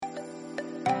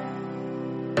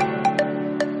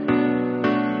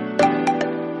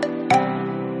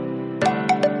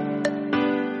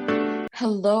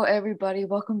Hello, everybody.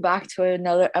 Welcome back to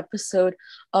another episode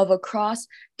of Across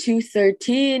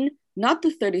 213. Not the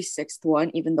 36th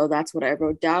one, even though that's what I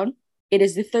wrote down. It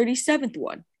is the 37th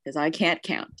one because I can't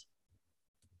count.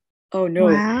 Oh, no.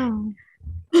 Wow.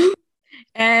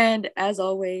 And as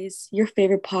always, your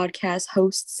favorite podcast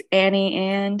hosts, Annie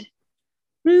and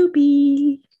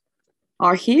Ruby.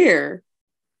 are here.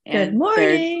 Good And they're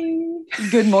morning.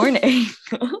 good morning,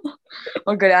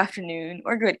 or good afternoon,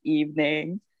 or good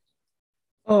evening,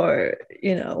 Or,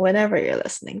 whenever you're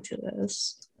listening to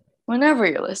this. whenever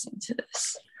you're listening to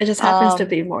this. It just happens to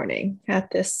be morning at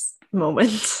this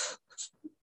moment.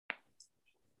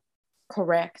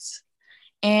 Correct.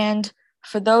 And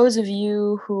for those of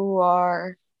you who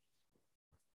are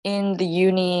in the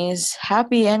unis,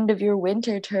 happy end of your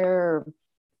winter term.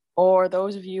 Or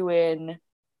those of you in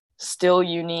still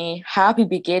uni, happy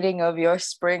beginning of your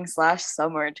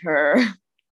spring/summer term.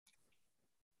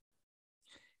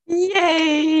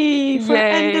 Yay for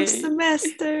end of Yay.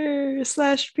 semester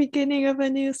 / beginning of a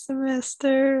new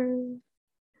semester.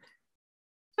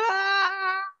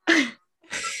 Ah!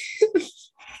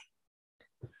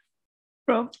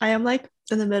 Bro, I am like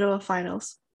in the middle of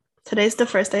finals. Today's the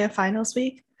first day of finals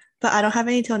week, but I don't have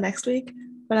any till next week.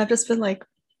 But I've just been like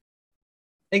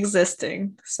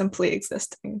existing, simply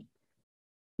existing.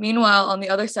 Meanwhile, on the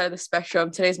other side of the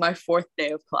spectrum, today's my fourth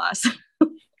day of class.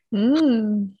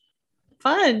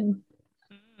 Fun.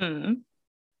 Mm.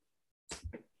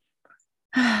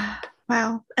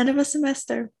 Wow, end of a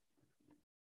semester.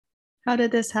 How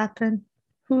did this happen?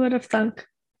 Who would have thunk?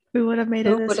 Who would have made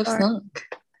it Who would this have far? thunk?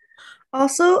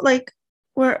 Also, like,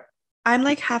 we're I'm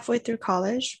like halfway through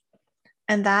college,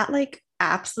 and that like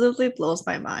absolutely blows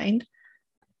my mind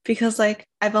because like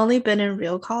I've only been in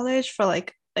real college for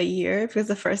like a year because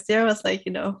the first year was like,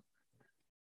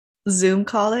 Zoom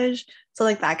college. So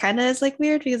like that kind of is like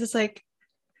weird because it's like,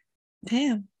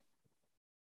 damn,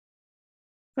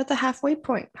 we're at the halfway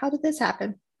point. How did this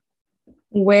happen?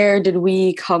 Where did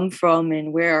we come from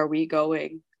and where are we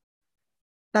going?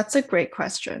 That's a great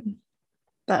question,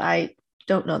 but I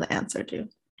don't know the answer to.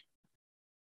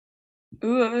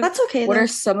 Ooh, That's okay what are though.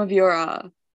 some of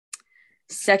your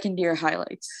second year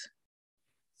highlights?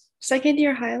 Second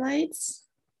year highlights.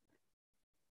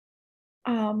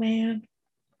 Oh man.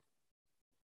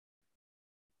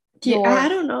 I Your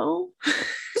don't know.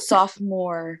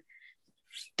 sophomore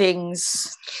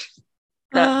things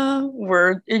that Um,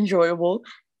 were enjoyable.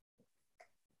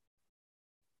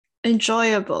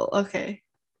 Enjoyable. Okay.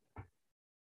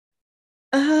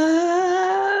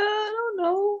 I don't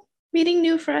know. Meeting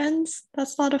new friends.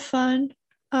 That's a lot of fun.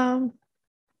 Um,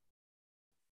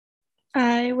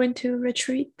 I went to a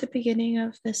retreat the beginning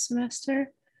of this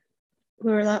semester.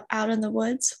 We were out in the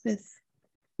woods with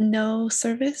no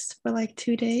service for like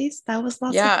 2 days. That was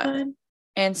lots of Yeah. fun.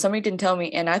 And somebody didn't tell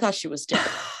me, and I thought she was dead.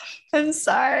 I'm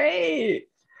sorry.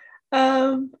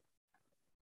 Um,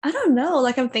 I don't know.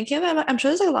 Like I'm thinking about I'm sure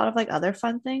there's like a lot of like other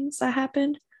fun things that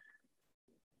happened.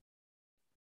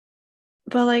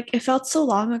 But like it felt so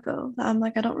long ago that I'm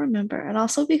like, I don't remember. And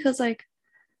also because like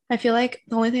I feel like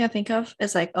the only thing I think of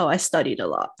is like, oh, I studied a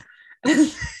lot.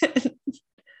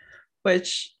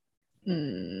 Which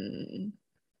mm,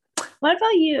 what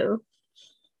about you?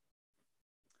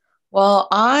 Well,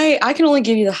 I can only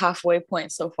give you the halfway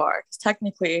point so far because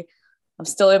technically I'm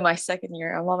still in my second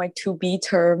year. I'm on my 2B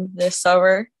term this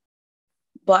summer.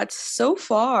 But so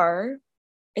far,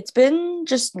 it's been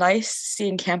just nice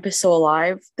seeing campus so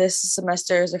alive. This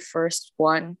semester is the first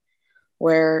one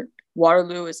where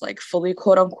Waterloo is like fully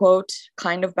quote unquote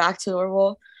kind of back to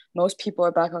normal. Most people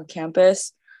are back on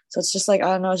campus. So it's just like, I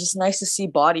don't know, it's just nice to see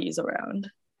bodies around.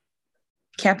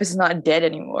 Campus is not dead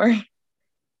anymore.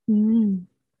 Mm,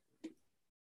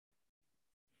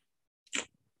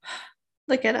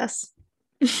 look at us.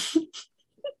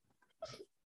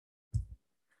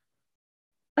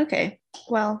 Okay.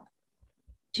 Well,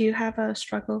 do you have a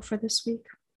struggle for this week?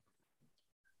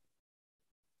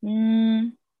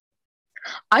 Mm,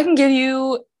 I can give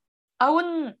you, I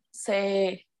wouldn't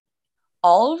say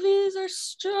all of these are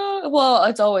struggle. Well,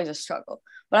 it's always a struggle,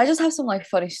 but I just have some like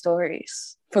funny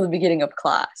stories for the beginning of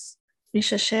class. You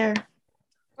should share.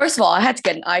 First of all, I had to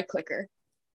get an eye clicker.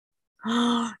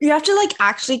 You have to like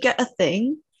actually get a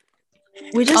thing.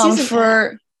 We just use an app.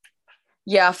 For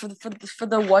yeah, for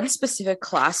the one specific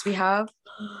class we have,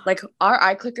 like our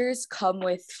eye clickers come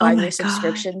with Oh 5 year my God.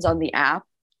 subscriptions on the app,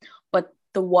 but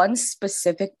the one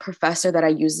specific professor that I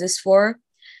use this for,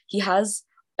 he has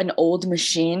an old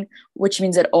machine, which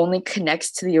means it only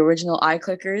connects to the original eye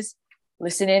clickers.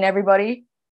 Listen in, everybody.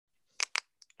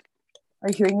 Are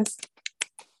you hearing this?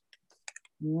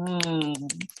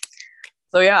 Mm.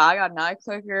 So yeah, I got an eye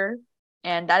clicker.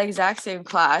 And that exact same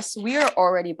class, we are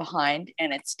already behind,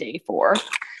 and it's day 4.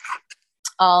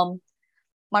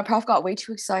 My prof got way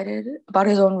too excited about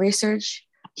his own research.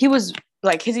 He was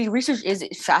like, his research is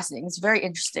fascinating. It's very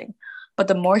interesting. But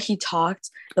the more he talked,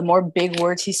 the more big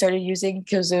words he started using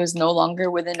because it was no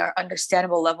longer within our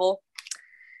understandable level.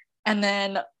 And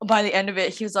then by the end of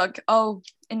it, he was like, oh,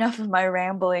 enough of my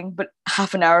rambling. But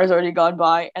half an hour has already gone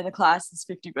by and the class is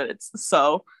 50 minutes.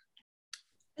 So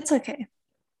It's okay.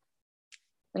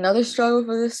 another struggle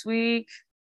for this week.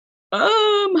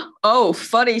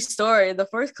 Funny story. The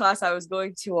first class I was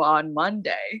going to on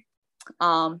Monday,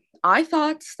 I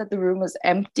thought that the room was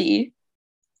empty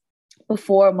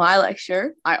before my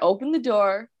lecture. I opened the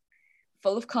door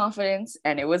full of confidence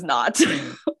and it was not.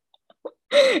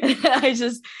 I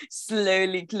just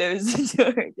slowly closed the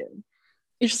door again.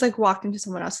 You just like walked into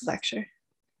someone else's lecture.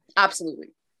 Absolutely.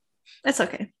 It's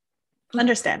okay.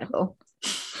 Understandable.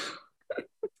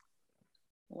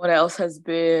 What else has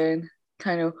been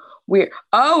kind of weird?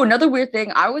 Oh, another weird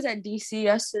thing. I was at DC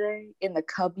yesterday in the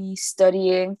cubby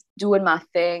studying, doing my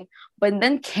thing. But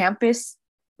then campus,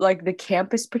 like the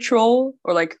campus patrol,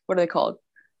 or like what are they called?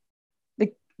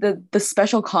 The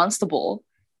special constable,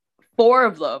 4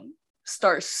 of them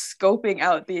start scoping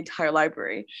out the entire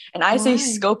library. And I say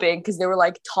scoping because they were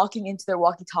like talking into their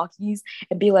walkie-talkies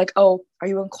and be like, oh, are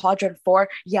you in quadrant 4?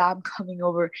 Yeah, I'm coming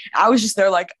over. I was just there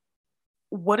like,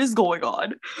 what is going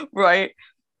on? Right?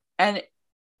 And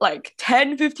like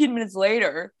 10-15 minutes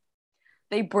later,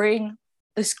 they bring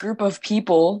this group of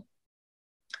people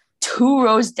 2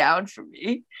 rows down from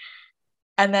me.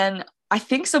 And then I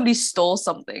think somebody stole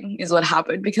something is what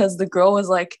happened, because the girl was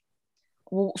like,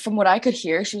 well, from what I could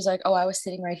hear, she was like, oh, I was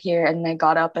sitting right here and I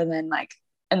got up and then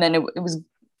it was,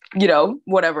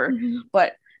 whatever. Mm-hmm.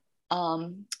 But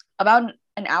about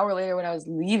an hour later when I was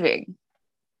leaving,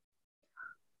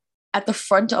 at the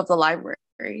front of the library,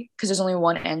 because there's only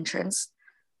one entrance,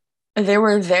 they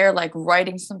were there like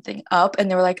writing something up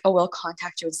and they were like, oh, we'll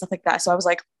contact you and stuff like that. So I was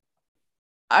like,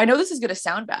 I know this is gonna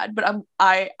sound bad, but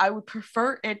I would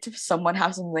prefer it if someone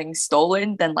has something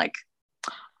stolen than like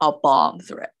a bomb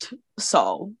threat.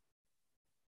 So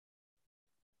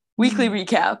weekly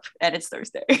recap, and it's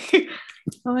Thursday.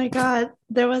 Oh my God,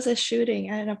 there was a shooting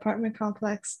at an apartment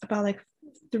complex about like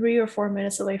 3 or 4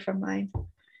 minutes away from mine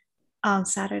on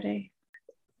Saturday.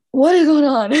 What is going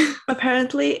on?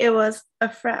 Apparently, it was a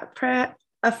frat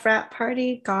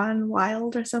party gone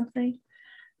wild or something.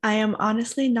 I am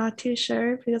honestly not too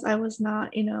sure because I was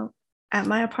not, at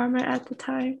my apartment at the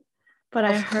time. But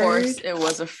I heard, of course, it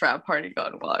was a frat party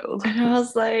gone wild. And I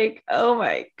was like, oh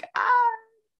my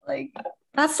God. Like,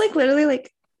 that's like literally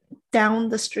like down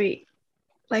the street.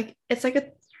 Like, it's like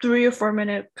a 3 or 4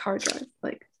 minute car drive.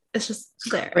 Like, it's just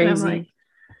there. Crazy. And I'm like,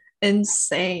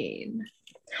 insane.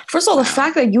 First of all, the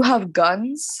fact that you have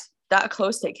guns that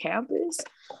close to campus,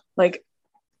 like,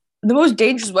 the most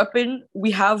dangerous weapon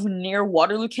we have near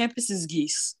Waterloo campus is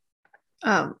geese.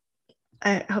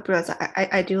 I hope you realize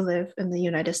I do live in the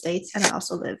United States and I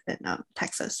also live in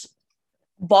Texas.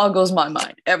 Boggles my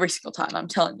mind every single time, I'm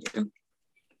telling you.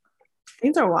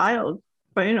 Things are wild,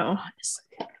 but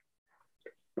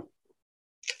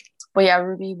But yeah,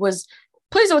 Ruby,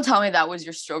 please don't tell me that was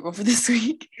your struggle for this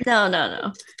week.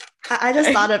 No. I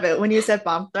just thought of it when you said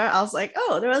bomb threat. I was like,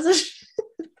 oh, there was a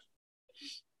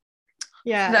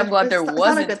yeah. I'm glad there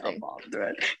wasn't a bomb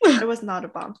threat. There was not a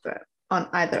bomb threat on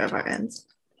either of our ends.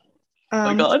 Oh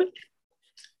my God.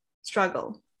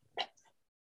 Struggle.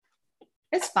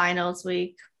 It's finals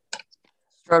week.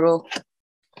 Struggle.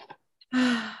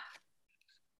 I'm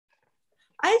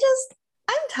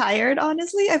tired,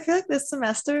 honestly. I feel like this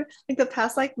semester, like the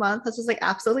past like month, has just like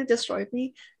absolutely destroyed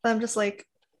me. I'm just like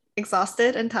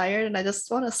exhausted and tired, and I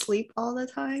just want to sleep all the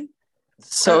time.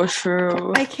 So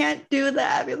true. I can't do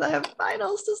that because I have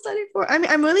finals to study for. I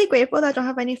mean, I'm really grateful that I don't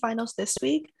have any finals this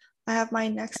week. I have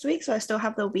mine next week, so I still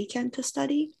have the weekend to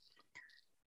study.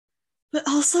 But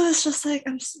also, it's just like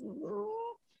It's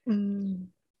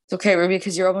okay, Ruby,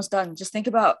 because you're almost done. Just think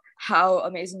about how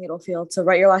amazing it'll feel to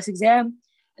write your last exam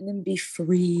and then be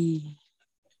free.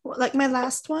 Like my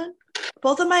last one,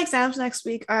 both of my exams next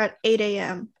week are at 8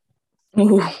 a.m.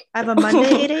 Ooh. I have a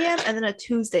Monday 8 a.m. and then a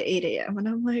Tuesday 8 a.m. And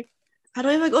I'm like, I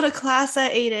don't even go to class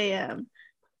at 8 a.m.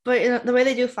 But the way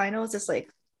they do finals is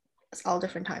like, it's all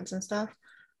different times and stuff.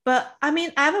 But I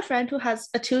mean, I have a friend who has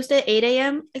a Tuesday 8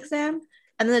 a.m. exam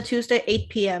and then a Tuesday 8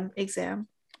 p.m. exam.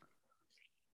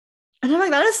 And I'm like,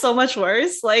 that is so much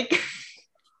worse. Like,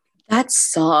 that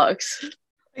sucks.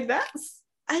 Like,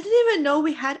 I didn't even know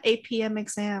we had 8 p.m.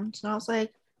 exams. And I was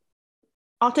like,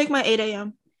 I'll take my 8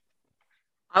 a.m.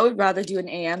 I would rather do an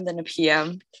AM than a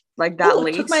PM, like that Oh, I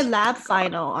late. took my lab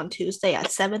final on Tuesday at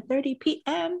 7:30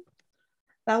 p.m.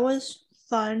 That was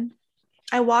fun.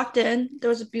 I walked in. There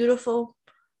was a beautiful.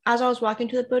 As I was walking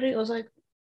to the building, it was like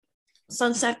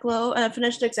sunset glow, and I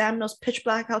finished the exam. And it was pitch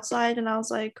black outside, and I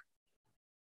was like,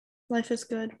 "Life is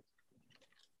good."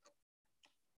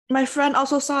 My friend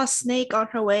also saw a snake on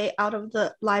her way out of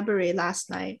the library last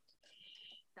night.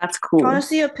 That's Do you cool. want to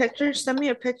see a picture? Send me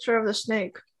a picture of the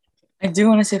snake. I do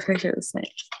want to see a picture of the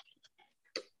snake.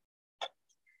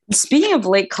 Speaking of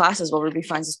late classes, while Ruby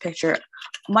finds this picture,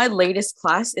 my latest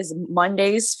class is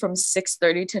Mondays from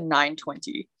 6:30 to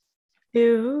 9:20.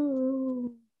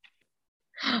 Ew.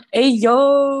 Hey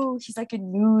yo, he's like a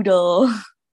noodle.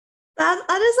 That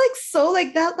is like so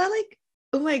like that like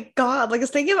oh my god, like I was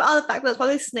thinking about the fact that there's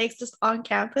probably snakes just on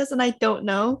campus and I don't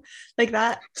know like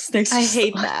that. Snakes. I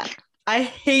hate that. I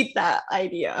hate that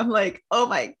idea. I'm like, oh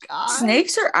my god.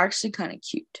 Snakes are actually kind of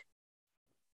cute.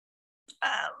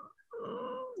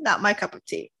 Not my cup of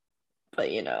tea,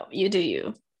 but you know, you do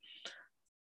you.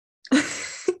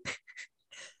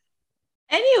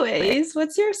 Anyways,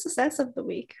 what's your success of the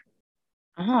week?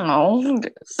 I don't know.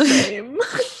 Same.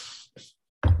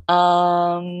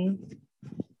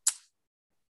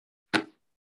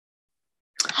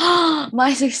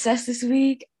 My success this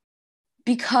week,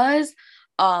 because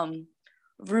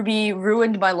Ruby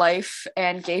ruined my life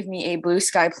and gave me a Blue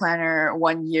Sky planner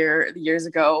years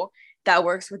ago that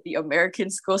works with the American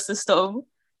school system.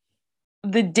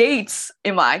 The dates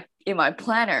in my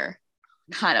planner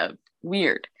kind of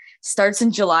weird. Starts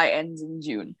in July, ends in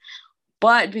June.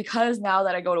 But because now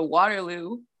that I go to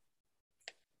Waterloo,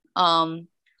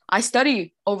 I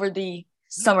study over the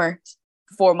summer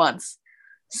 4 months.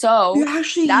 So you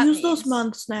actually use those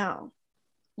months now.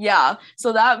 Yeah.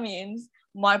 So that means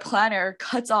my planner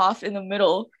cuts off in the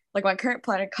middle, like my current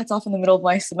planner cuts off in the middle of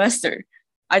my semester.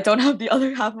 I don't have the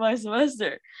other half of my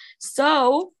semester.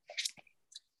 So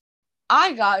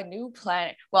I got a new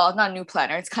planner. Well, not a new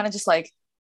planner. It's kind of just like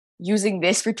using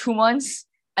this for 2 months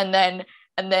and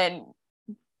then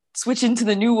switch into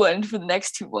the new one for the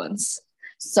next 2 months.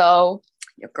 So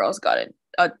your girl's got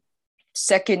a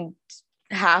second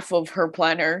half of her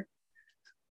planner.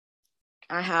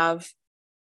 I have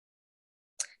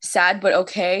Sad But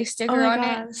Okay sticker on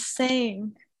it.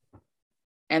 Same.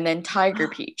 And then Tiger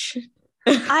Peach.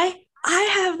 I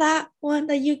have that one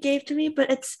that you gave to me,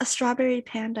 but it's a strawberry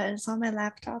panda. It's on my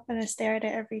laptop and I stare at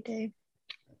it every day.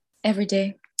 Every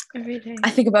day. Every day.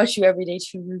 I think about you every day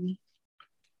too, Ruby.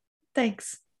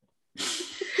 Thanks.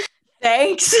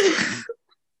 Thanks.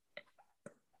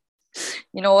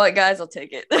 You know what, guys? I'll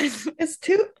take it. It's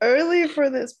too early for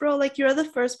this, bro. Like, you're the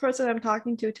first person I'm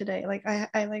talking to today. Like,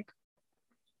 I like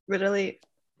literally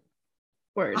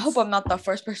words. I hope I'm not the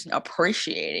first person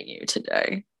appreciating you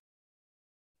today.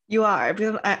 You are,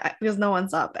 because no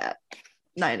one's up at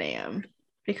 9 a.m.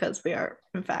 because we are,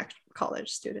 in fact, college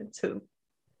students who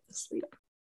sleep.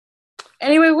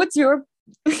 Anyway, what's your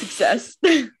success?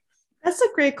 That's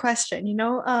a great question. You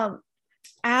know,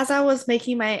 as I was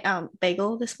making my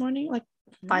bagel this morning, like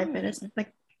 5 minutes,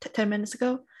 like 10 minutes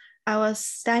ago, I was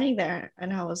standing there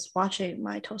and I was watching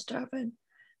my toaster oven,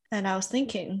 and I was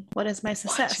thinking, what is my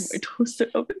success? Watching my toaster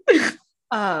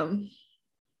oven.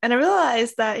 And I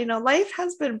realized that, you know, life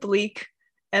has been bleak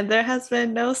and there has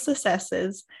been no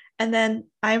successes. And then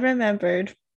I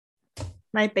remembered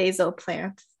my basil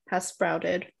plant has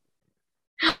sprouted.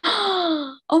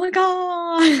 Oh my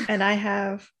god. And I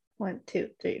have 1, 2,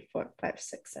 3, 4, 5,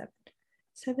 6,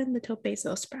 7 little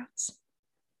basil sprouts.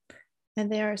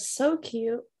 And they are so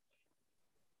cute.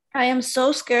 I am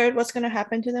so scared what's going to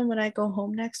happen to them when I go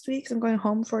home next week. I'm going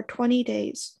home for 20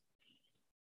 days.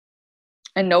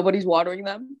 And nobody's watering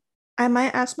them? I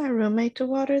might ask my roommate to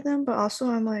water them, but also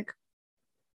I'm like,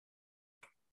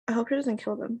 I hope she doesn't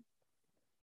kill them.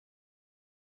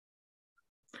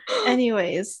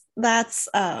 Anyways, that's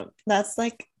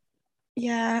like,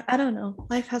 yeah, I don't know.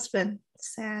 Life has been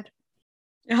sad.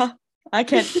 Yeah, I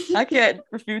can't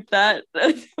refute that.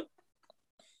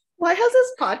 Why has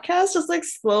this podcast just like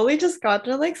slowly just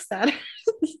gotten like sad?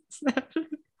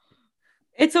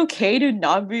 It's okay to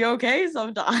not be okay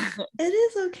sometimes. It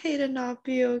is okay to not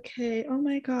be okay. Oh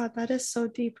my god, that is so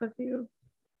deep of you.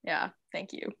 Yeah,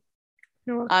 thank you.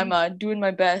 You're welcome. I'm doing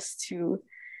my best to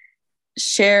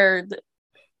share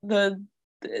the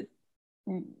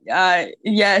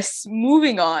yes,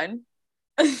 moving on.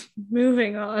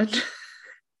 Moving on.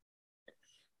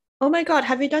 Oh my god,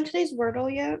 have you done today's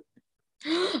Wordle yet?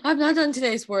 I've not done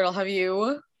today's Wordle, have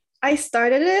you? I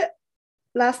started it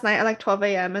last night at like 12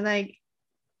 a.m. and I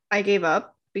gave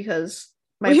up because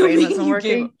my brain wasn't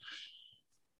working.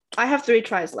 I have 3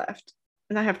 tries left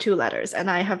and I have 2 letters, and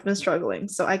I have been struggling,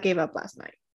 so I gave up last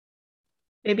night.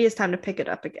 Maybe it's time to pick it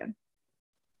up again.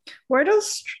 Wordle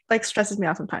like stresses me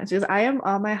out sometimes because I am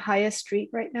on my highest streak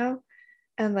right now,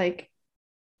 and like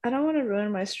I don't want to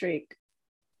ruin my streak.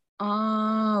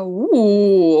 Okay.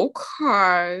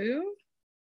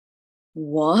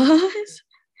 What?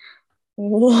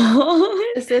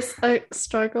 What? Is this a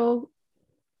struggle?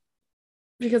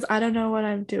 Because I don't know what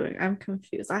I'm doing. I'm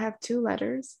confused. I have 2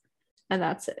 letters, and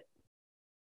that's it.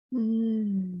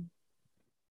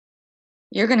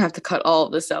 You're gonna have to cut all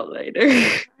of this out later.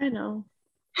 I know.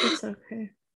 It's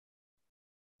okay.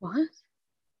 What?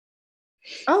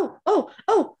 Oh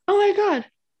my God.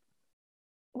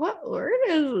 What word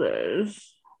is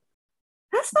this?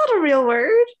 That's not a real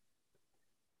word.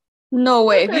 No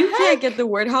way. If What the you can't heck? get the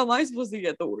word, how am I supposed to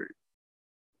get the word?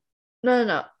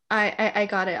 No. I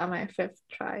got it on my 5th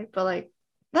try, but like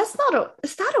that's not a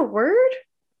is that a word?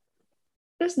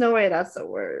 There's no way that's a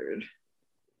word.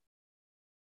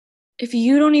 If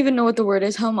you don't even know what the word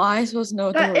is, how am I supposed to know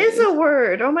what the That word is is? a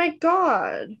word. Oh my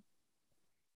God.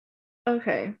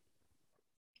 Okay.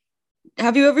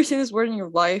 Have you ever seen this word in your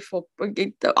life? Well,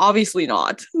 obviously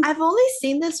not. I've only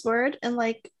seen this word and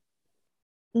like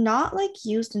not like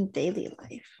used in daily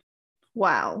life.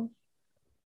 Wow.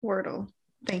 Wordle.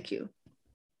 Thank you.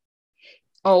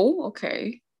 Oh,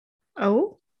 okay.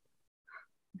 Oh?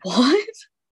 What?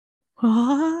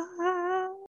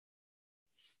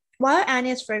 While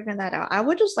Anya's figuring that out, I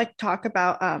would just like talk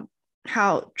about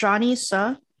how Johnny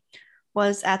Suh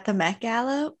was at the Met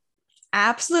Gala.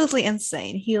 Absolutely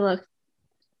insane. He looked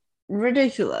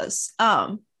ridiculous.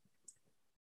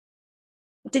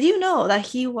 Did you know that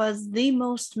he was the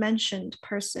most mentioned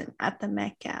person at the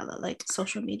Met Gala, like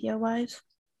social media wise?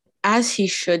 As he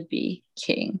should be,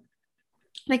 king.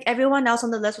 Like everyone else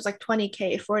on the list was like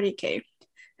 20K, 40K,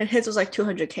 and his was like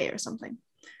 200K or something,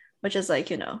 which is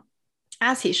like,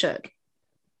 as he should.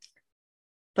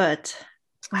 But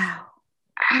wow,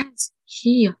 As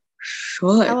he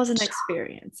should. that was an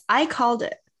experience. I called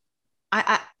it.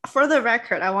 I for the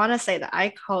record, I want to say that I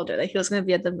called it that he was going to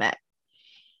be at the Met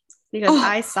because Oh,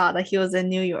 I saw that he was in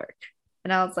New York,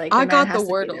 and I was like, the I man got the has to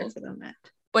be there Wordle, for the Met.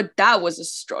 but that was a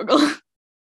struggle.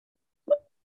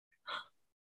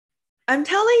 I'm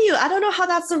telling you, I don't know how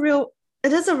that's a real.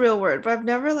 It is a real word, but I've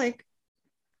never like.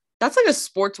 That's like a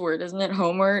sports word, isn't it?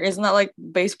 Homer? Isn't that like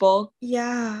baseball?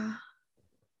 Yeah.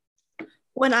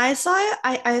 When I saw it,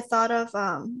 I thought of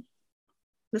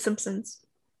The Simpsons.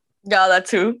 Yeah, that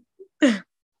too.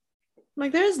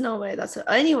 Like, there's no way that's it.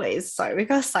 Anyways, sorry, we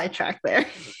got sidetracked there.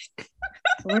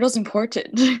 Wordle's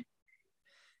important. Which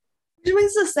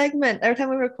means the segment. Every time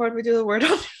we record, we do the word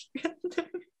on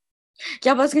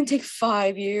Yeah, but that's gonna take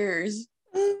 5 years.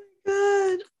 Oh my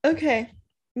God. Okay.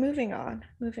 Moving on.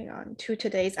 Moving on to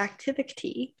today's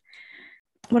activity.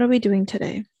 What are we doing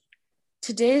today?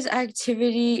 Today's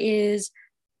activity is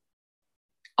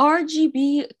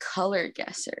RGB color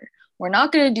guesser. We're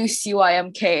not gonna do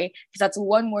CYMK because that's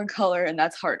one more color and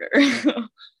that's harder.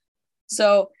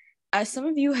 So, as some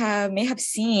of you may have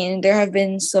seen, there have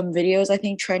been some videos I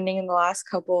think trending in the last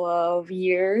couple of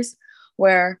years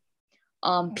where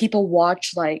people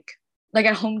watch like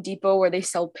at Home Depot where they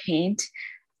sell paint.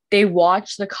 They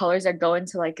watch the colors that go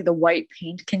into like the white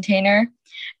paint container,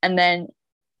 and then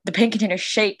the paint container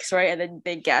shakes, right? And then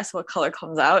they guess what color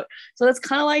comes out. So that's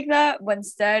kind of like that, but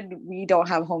instead we don't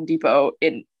have Home Depot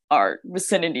in our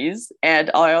vicinities,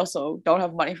 and I also don't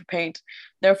have money for paint.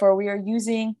 Therefore, we are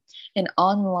using an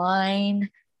online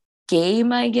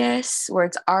game, I guess, where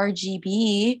it's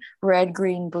RGB, red,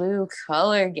 green, blue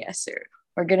color guesser.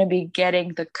 We're going to be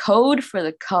getting the code for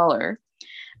the color.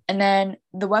 And then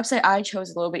the website I chose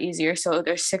is a little bit easier. So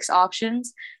there's 6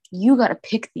 options. You got to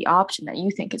pick the option that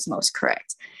you think is most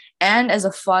correct. And as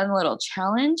a fun little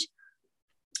challenge,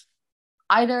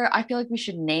 either I feel like we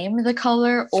should name the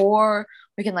color, or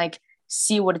we can like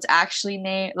see what it's actually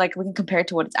named. Like we can compare it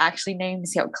to what it's actually named and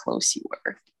see how close you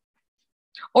were.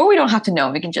 Or we don't have to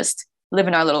know. We can just live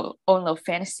in our own little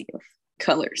fantasy of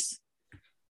colors.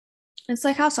 It's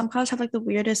like how some colors have like the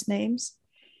weirdest names.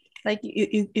 Like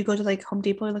you go to like Home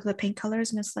Depot, you look at the paint colors,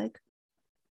 and it's like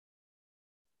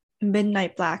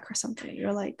midnight black or something.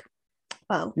 You're like,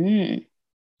 well,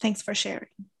 thanks for sharing.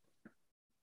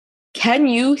 Can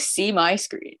you see my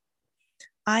screen?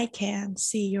 I can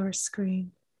see your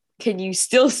screen. Can you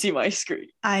still see my screen?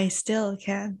 I still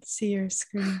can see your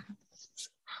screen.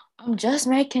 I'm just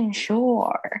making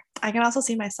sure. I can also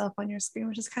see myself on your screen,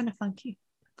 which is kind of funky.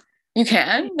 You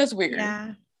can? That's weird.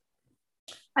 Yeah.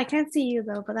 I can't see you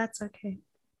though, but that's okay.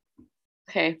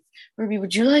 Okay. Ruby,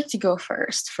 would you like to go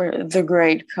first for the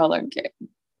grade color game?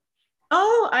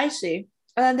 Oh, I see.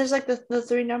 And then there's like the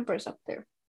three numbers up there.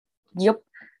 Yep.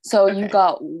 So you Okay.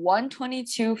 got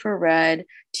 122 for red,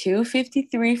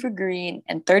 253 for green,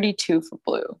 and 32 for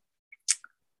blue.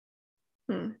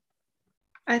 Hmm.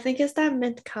 I think it's that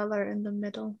mint color in the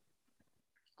middle.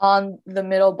 On the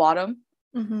middle bottom,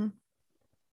 Mm-hmm.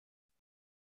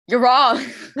 you're wrong.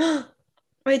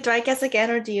 Wait, do I guess again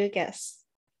or do you guess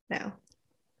now?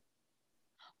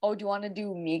 Oh, do you want to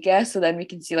do me guess so then we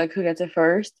can see like who gets it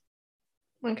first?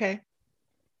 Okay.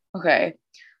 Okay.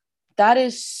 That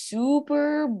is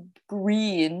super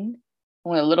green,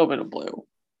 only a little bit of blue.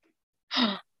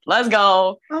 Let's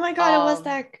go. Oh my God, it was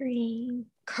that green.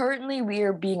 Currently we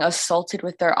are being assaulted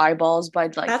with our eyeballs by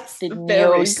like That's the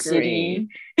very Neo City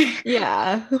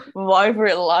Yeah.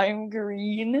 vibrant lime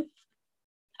green.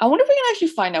 I wonder if we can actually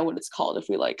find out what it's called if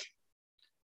we like.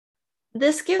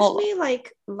 This gives Hold on. me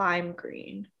like lime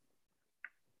green.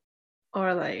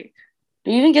 Or like,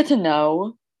 Do you even get to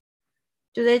know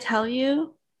do they tell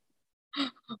you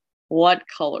what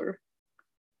color?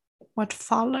 what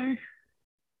follow?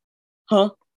 Huh?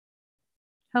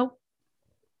 Help?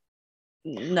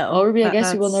 No. Oh, Ruby, I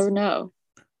guess we will That's never know.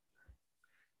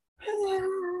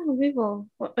 we will.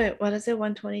 Wait, what is it?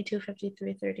 122,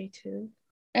 53, 32.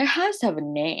 It has to have a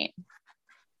name.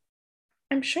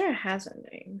 I'm sure it has a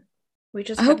name. We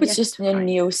just I have hope it's yet just to in find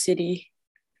Neo it. City.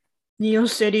 Neo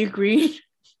City green.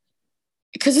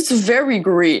 Because it's very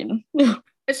green.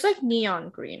 It's like neon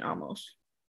green almost.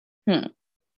 Hmm.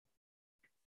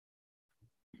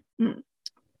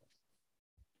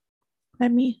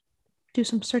 Let me do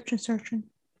some searching.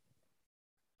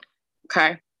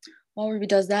 Okay. While Ruby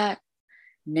does that,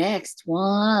 next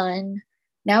one.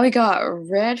 Now we got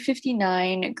red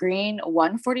 59, green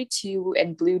 142,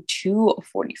 and blue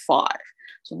 245.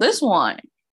 So this one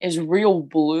is real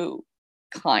blue,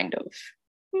 kind of.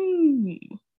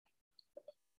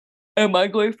 Am I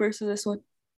going first for this one?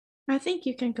 I think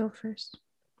you can go first.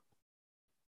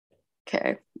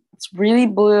 Okay. It's really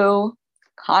blue,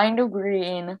 kind of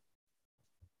green,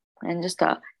 and just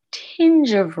a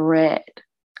tinge of red.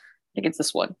 I think it's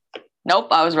this one. Nope,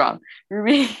 I was wrong.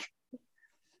 Ruby.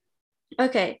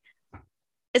 Okay.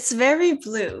 It's very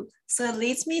blue. So it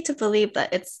leads me to believe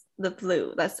that it's the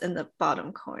blue that's in the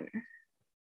bottom corner.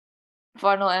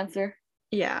 Final answer.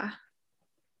 Yeah.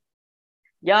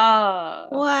 Yeah.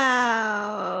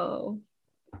 Wow.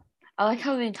 I like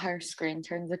how the entire screen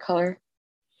turns the color.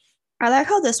 I like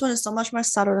how this one is so much more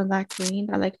subtle than that green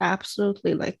that like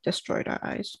absolutely like destroyed our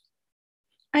eyes.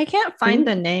 I can't find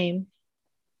the name.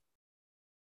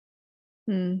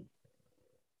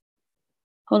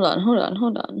 Hold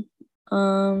on.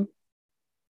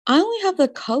 I only have the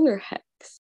color hex.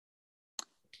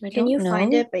 Can you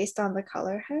find know. it based on the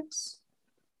color hex?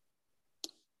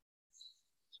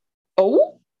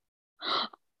 Oh,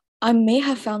 I may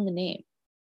have found the name.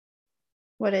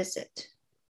 What is it?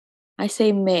 I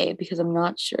say may because I'm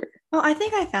not sure. Oh, I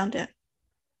think I found it.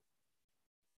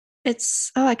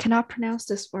 It's, oh, I cannot pronounce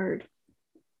this word.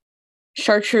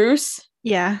 Chartreuse?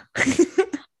 Yeah.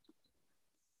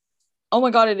 Oh my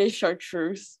god, it is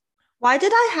chartreuse. Why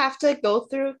did I have to go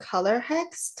through color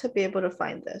hex to be able to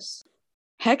find this?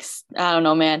 Hex? I don't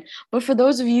know, man. But for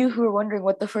those of you who are wondering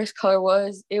what the first color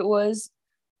was, it was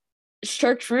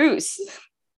chartreuse.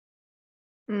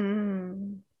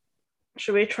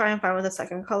 Should we try and find what the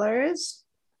second color is?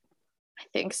 I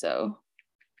think so.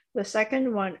 The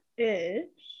second one is,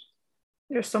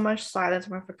 there's so much silence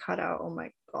I'm going to cut out. Oh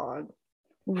my god.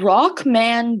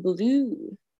 Rockman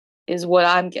blue is what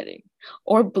I'm getting.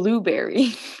 Or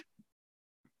blueberry.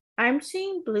 I'm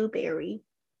seeing blueberry.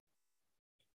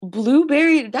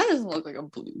 Blueberry? That doesn't look like a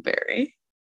blueberry.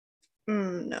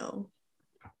 No.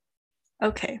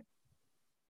 Okay.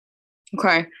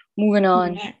 Okay, moving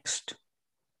on. Next.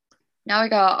 Now we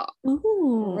got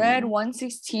Ooh. red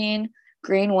 116,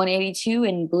 green 182,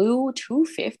 and blue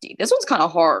 250. This one's kind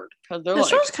of hard because they're This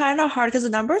like, one's kind of hard because the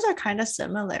numbers are kind of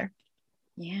similar.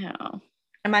 yeah.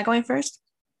 Am I going first?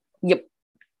 Yep.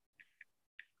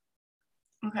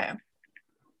 Okay.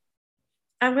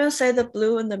 I'm going to say the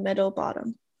blue in the middle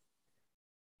bottom.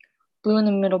 Blue in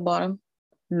the middle bottom.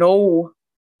 No.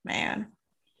 Man.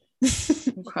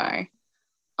 Okay.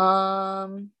 I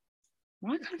kind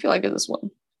of feel like it's this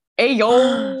one. Hey yo.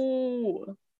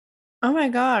 Oh my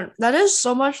god, that is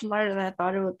so much lighter than I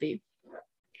thought it would be.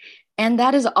 And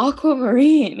that is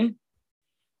aquamarine.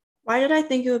 Why did I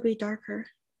think it would be darker?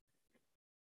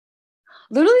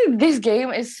 Literally, this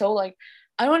game is so like,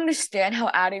 I don't understand how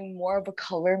adding more of a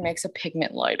color makes a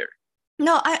pigment lighter.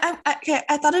 No, I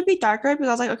thought it'd be darker because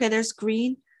I was like, okay, there's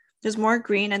green, there's more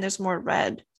green, and there's more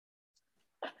red.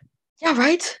 Yeah,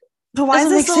 right? But why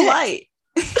Doesn't is it make so sense. light?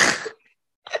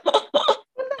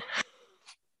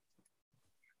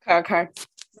 Okay.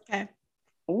 Okay.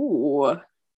 Ooh.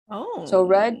 Oh. So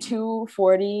red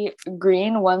 240,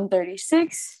 green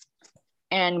 136,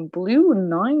 and blue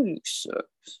 96.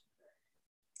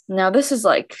 Now this is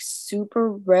like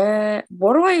super red.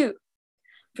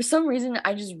 For some reason,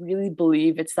 I just really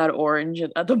believe it's that orange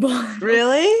at the bottom.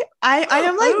 Really? I am I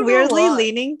like don't know weirdly why.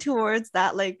 leaning towards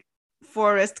that like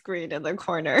forest green in the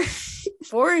corner.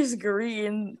 Forest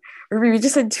green. Or we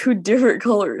just had two different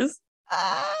colors.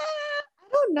 I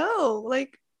don't know.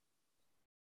 Like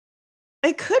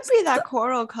it could be that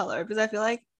coral color because I feel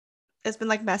like it's been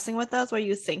like messing with us where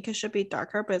you think it should be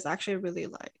darker, but it's actually really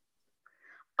light.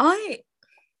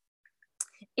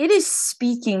 It is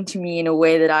speaking to me in a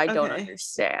way that I don't Okay.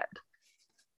 understand.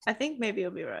 I think maybe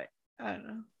you'll be right. I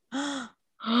don't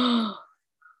know.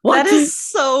 What? That is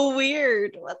so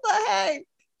weird. What the heck?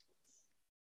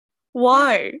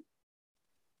 Why?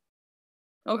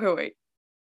 Okay, wait.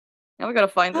 Now we gotta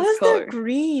find How this is there color.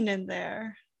 green in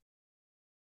there?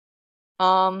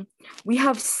 We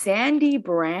have sandy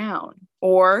brown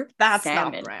or That's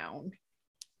salmon. not brown.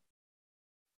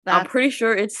 I'm pretty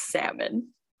sure it's salmon.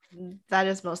 That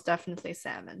is most definitely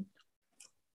salmon.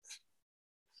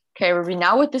 Okay, Ruby,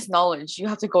 now with this knowledge, you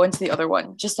have to go into the other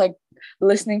one. Just like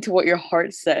listening to what your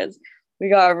heart says. We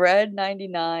got red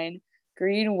 99,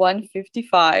 green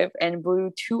 155, and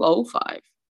blue 205.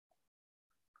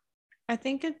 I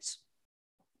think it's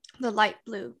the light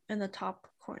blue in the top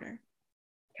corner.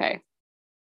 Okay.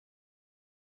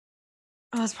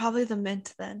 Oh, it's probably the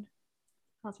mint then.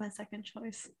 That's my second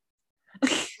choice.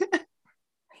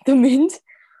 The mint,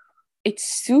 it's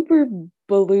super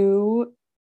blue.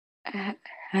 I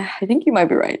think you might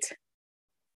be right.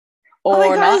 Oh my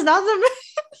Or god, it's not the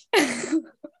mint.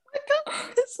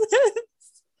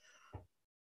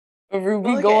 Ruby,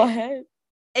 Okay. go ahead.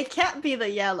 It can't be the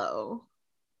yellow.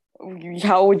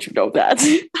 How would you know that?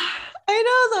 I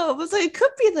know though, but so it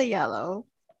could be the yellow.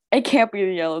 It can't be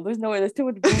the yellow. There's no way. There's too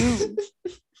much blue.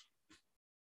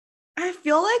 I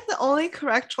feel like the only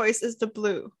correct choice is the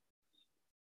blue.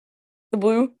 The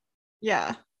blue?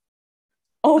 Yeah.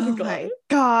 Oh Oh my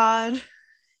god.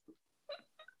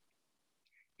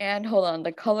 And hold on,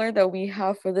 the color that we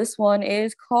have for this one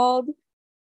is called,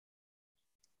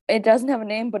 it doesn't have a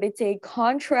name, but it's a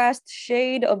contrast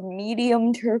shade of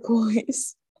medium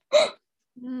turquoise. If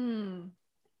you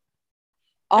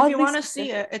want to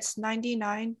see it, it's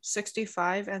 99,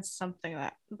 65, and something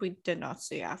that we did not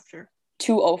see after.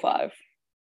 205.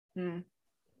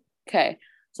 Okay,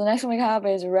 so next one we have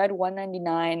is red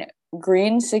 199,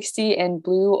 green 60, and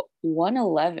blue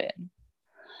 111.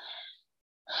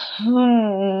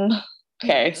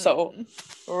 Okay, so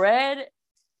red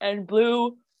and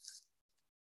blue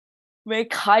make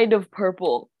kind of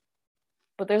purple,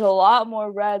 but there's a lot more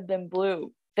red than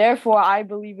blue. Therefore, I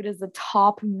believe it is the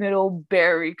top middle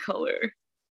berry color.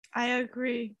 I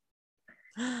agree.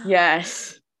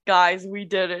 Yes, guys, we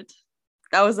did it.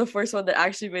 That was the first one that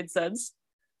actually made sense.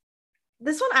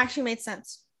 This one actually made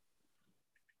sense.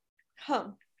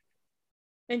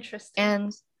 Interesting.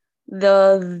 And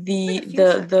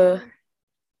the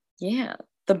yeah,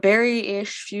 the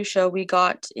berry-ish fuchsia we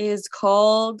got is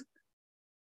called,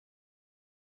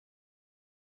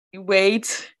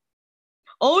 wait.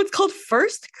 Oh, it's called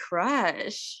First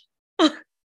Crash.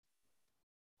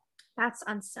 That's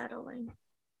unsettling.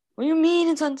 What do you mean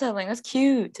it's unsettling? That's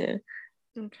cute.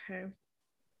 Okay.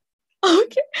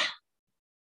 Okay.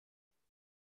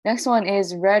 Next one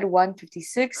is red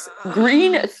 156,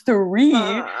 green 3,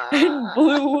 and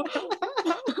blue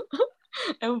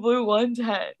and blue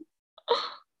 110.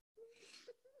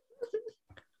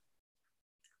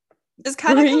 It's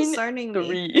kind Green of concerning 3.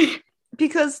 me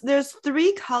because there's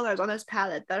 3 colors on this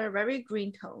palette that are very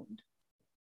green toned.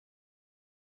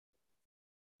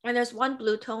 And there's 1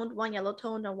 blue toned, 1 yellow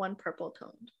toned, and 1 purple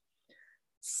toned.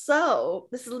 So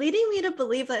this is leading me to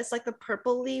believe that it's like the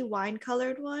purpley wine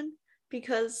colored one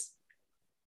because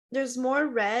there's more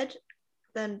red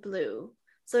than blue.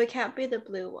 So it can't be the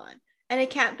blue one. And it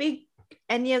can't be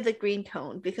any of the green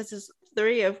tone because there's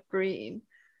 3 of green.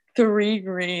 3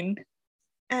 green.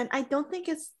 And I don't think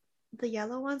it's the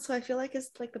yellow one, so I feel like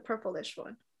it's like the purplish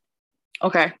one.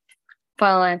 Okay.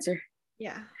 Final answer.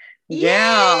 Yeah.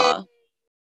 Yeah.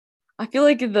 I feel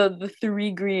like the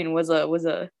 3 green was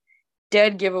a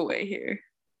dead giveaway here.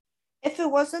 If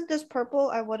it wasn't this purple,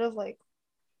 I would have like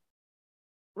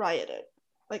rioted.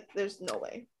 Like there's no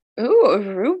way. Ooh,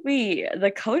 Ruby.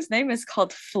 The color's name is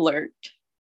called Flirt.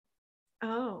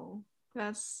 Oh,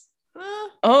 that's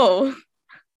Oh.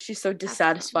 She's so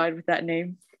dissatisfied with that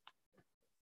name.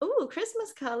 Ooh,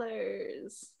 Christmas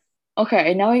colors.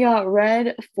 Okay, now we got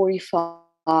red 45,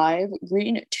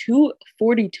 green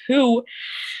 242,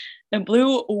 and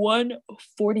blue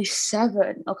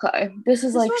 147. Okay, this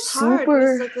is This like one's hard because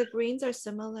super. like the greens are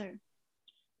similar.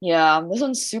 Yeah, this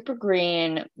one's super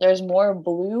green. There's more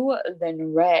blue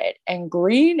than red, and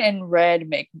green and red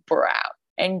make brown,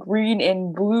 and green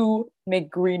and blue make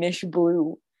greenish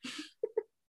blue.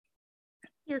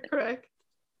 You're correct.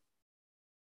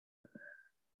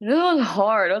 This one's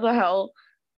hard. What the hell?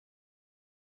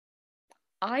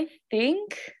 I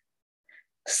think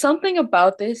something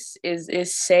about this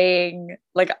is saying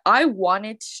like I want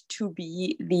it to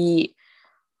be the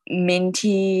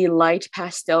minty light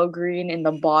pastel green in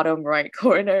the bottom right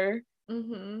corner.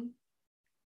 Mm-hmm.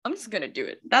 I'm just gonna do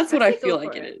it. That's I what I say feel go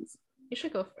like for it it. is. You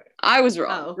should go for it. I was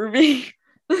wrong, Oh. Ruby.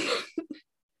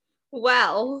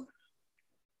 Well,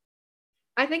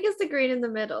 I think it's the green in the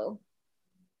middle.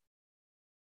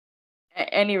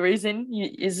 Any reason?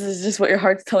 Is this just what your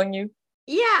heart's telling you?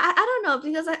 Yeah, I don't know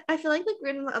because I feel like the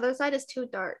green on the other side is too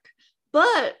dark.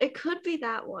 But it could be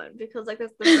that one because like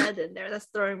there's the red in there that's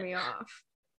throwing me off.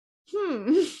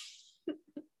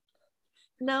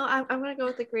 No, I'm gonna go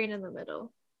with the green in the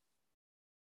middle.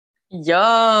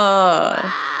 Yeah.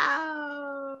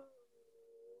 Wow.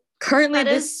 Currently,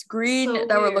 That is this green so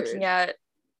that we're weird. looking at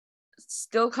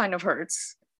still kind of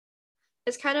hurts.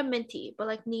 It's kind of minty, but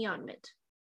like neon mint.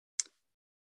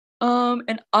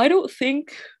 And I don't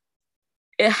think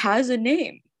it has a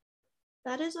name.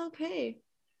 That is okay.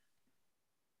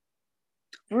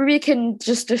 Ruby can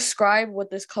just describe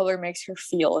what this color makes her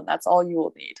feel, and that's all you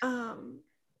will need.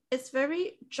 It's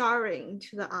very jarring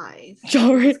to the eyes.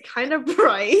 Jarring. It's kind of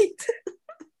bright.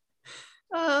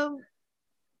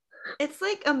 It's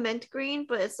like a mint green,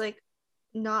 but it's like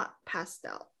not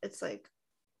pastel. It's like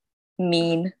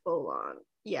Mean. full on.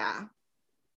 Yeah.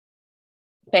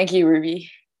 Thank you,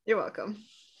 Ruby. You're welcome.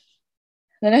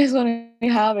 The next one we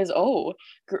have is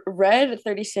red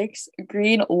 36,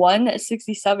 green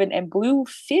 167, and blue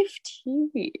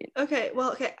 15. Okay,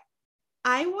 well, okay.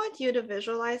 I want you to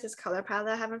visualize this color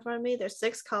palette I have in front of me. There's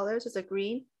 6 colors. There's a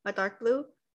green, a dark blue,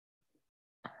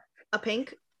 a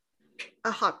pink,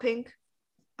 a hot pink,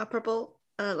 a purple,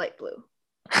 and a light blue.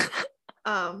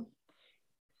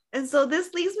 And so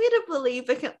this leads me to believe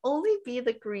it can only be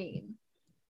the green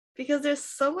because there's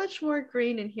so much more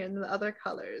green in here than the other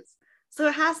colors. So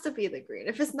it has to be the green.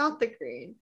 If it's not the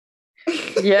green,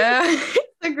 yeah,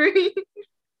 the green.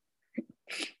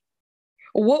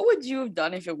 What would you have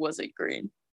done if it wasn't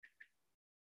green?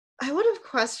 I would have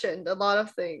questioned a lot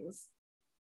of things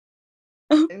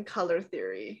in color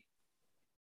theory.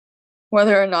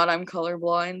 Whether or not I'm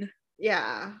colorblind.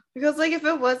 Yeah, because like if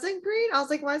it wasn't green, I was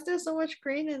like, why is there so much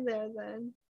green in there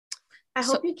then? I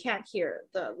hope you can't hear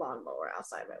the lawnmower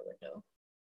outside my window.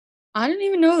 I didn't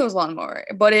even know there was lawnmower.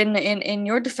 But in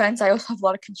your defense, I also have a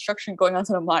lot of construction going on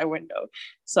outside my window.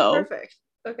 So perfect.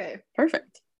 Okay.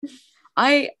 Perfect.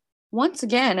 I once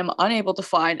again am unable to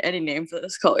find any name for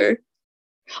this color.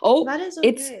 Oh, that is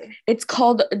okay. It's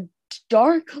called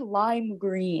dark lime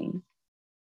green.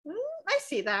 I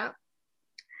see that.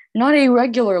 Not a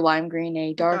regular lime green,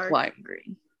 a dark lime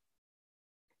green.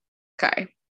 Okay.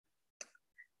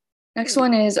 Next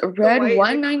one is red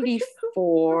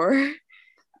 194,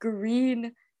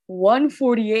 green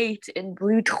 148, and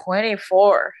blue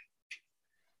 24.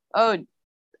 Oh,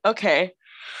 okay.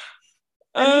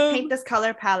 Let me paint this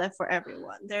color palette for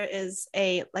everyone. There is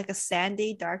a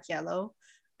sandy dark yellow,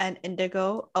 an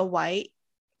indigo, a white,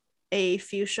 a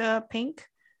fuchsia pink,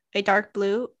 a dark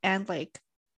blue, and like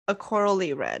a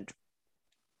corally red.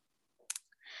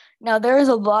 Now there is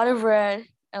a lot of red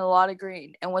and a lot of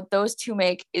green, and what those two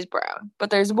make is brown. But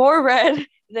there's more red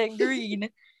than green,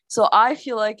 so I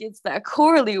feel like it's that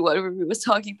corally one Ruby was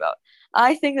talking about.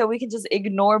 I think that we can just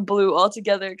ignore blue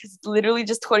altogether because it's literally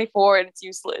just 24 and it's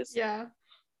useless. Yeah.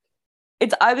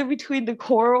 It's either between the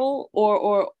coral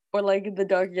or like the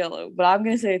dark yellow, but I'm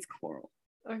gonna say it's coral.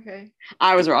 Okay.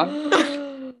 I was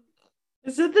wrong.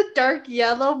 Is it the dark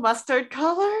yellow mustard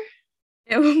color?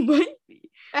 It might be.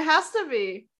 It has to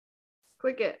be.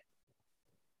 Click it.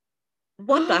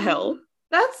 What the hell?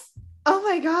 That's, oh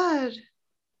my god.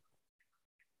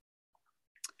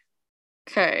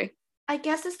 Okay. I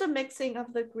guess it's the mixing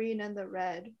of the green and the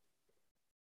red.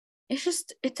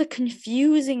 It's a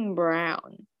confusing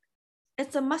brown.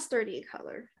 It's a mustardy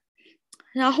color.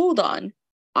 Now hold on.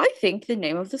 I think the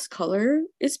name of this color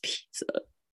is pizza.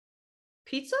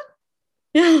 Pizza?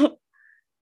 Yeah.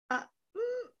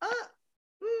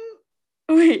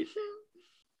 Wait.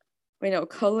 Wait, no.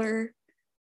 Color,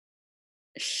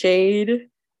 shade,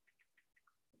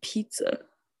 pizza.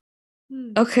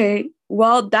 Okay.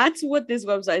 Well, that's what this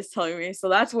website is telling me. So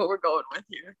that's what we're going with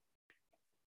here.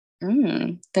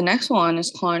 The next one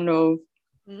is kind of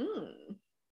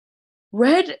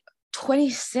red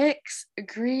 26,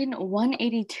 green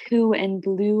 182, and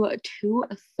blue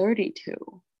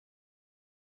 232.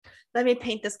 Let me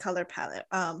paint this color palette.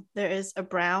 There is a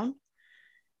brown,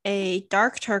 a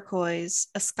dark turquoise,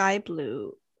 a sky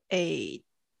blue, a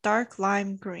dark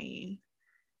lime green,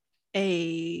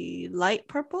 a light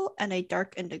purple, and a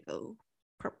dark indigo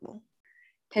purple.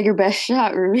 Take your best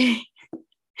shot, Ruby.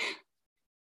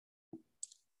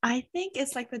 I think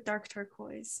it's like the dark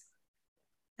turquoise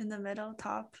in the middle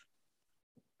top.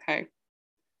 Okay.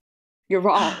 You're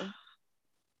wrong.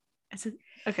 Is it?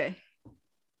 Okay.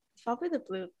 It's probably the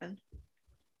blue then.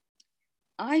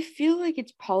 I feel like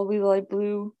it's probably light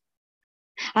blue.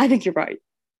 I think you're right.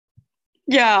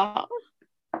 Yeah.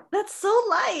 That's so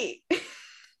light.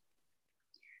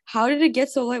 How did it get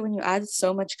so light when you added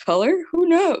so much color? Who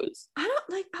knows? I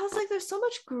was like, there's so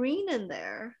much green in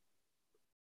there.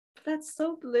 But that's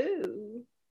so blue.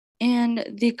 And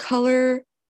the color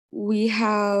we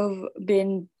have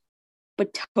been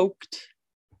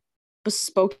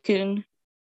bespoken,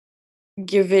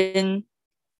 given.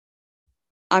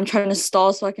 I'm trying to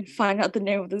stall so I can find out the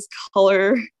name of this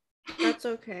color. That's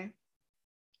okay.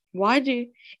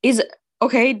 There's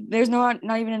not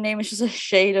even a name, it's just a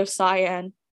shade of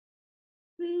cyan.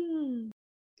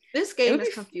 This game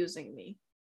is confusing me.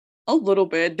 A little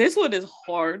bit. This one is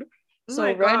hard. Oh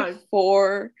so red God.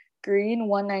 4, green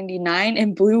 199,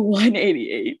 and blue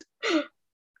 188.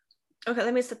 Okay,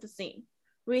 let me set the scene.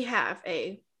 We have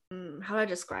a how do I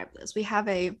describe this? We have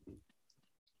a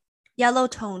yellow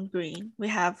tone green. We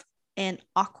have an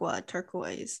aqua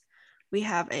turquoise. We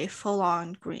have a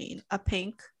full-on green, a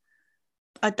pink,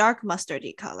 a dark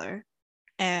mustardy color,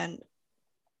 and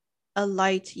a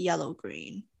light yellow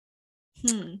green.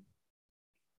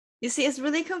 You see, it's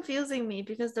really confusing me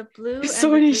because the blue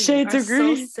so and many shades are of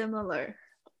green. So similar.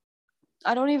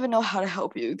 I don't even know how to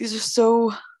help you. These are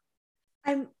so.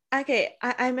 I'm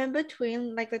in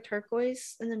between like the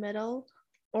turquoise in the middle,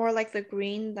 or like the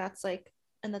green that's like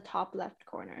in the top left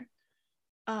corner.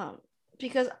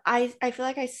 Because I feel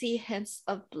like I see hints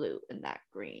of blue in that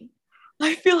green.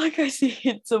 I feel like I see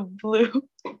hints of blue.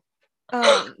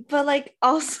 But like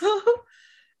also.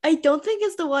 I don't think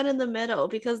it's the one in the middle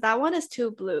because that one is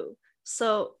too blue.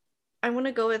 So I'm going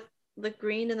to go with the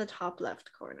green in the top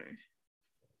left corner.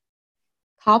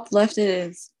 Top left it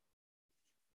is.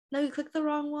 No, you clicked the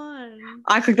wrong one.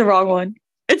 I clicked the wrong one.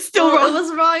 It's still wrong. It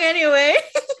was wrong anyway.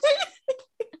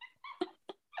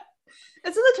 Is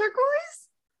it the turquoise?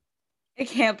 It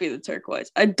can't be the turquoise.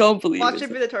 I don't believe it. Watch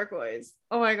it be the turquoise.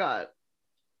 Oh my God.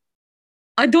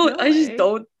 I just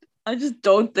don't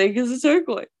think it's a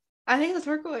turquoise. I think it's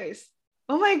turquoise.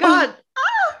 Oh my God.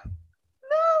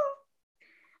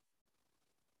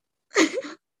 No.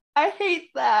 I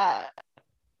hate that.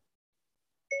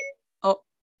 Oh.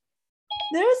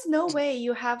 There's no way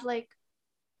you have like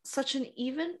such an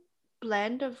even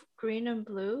blend of green and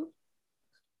blue.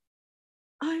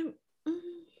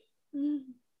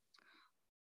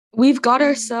 We've got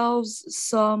ourselves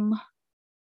some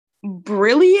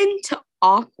brilliant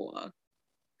aqua.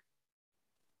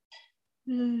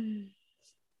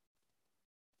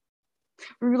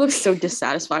 Ruby looks so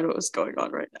dissatisfied with what's going on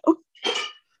right now.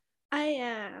 I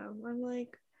am. I'm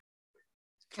like.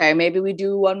 Okay, maybe we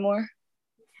do one more.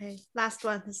 Okay, last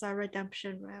one. This is our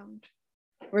redemption round.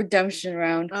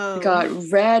 Oh. We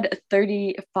got red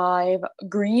 35,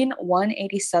 green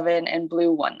 187, and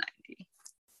blue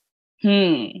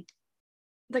 190.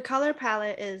 The color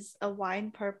palette is a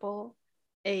wine purple,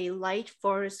 a light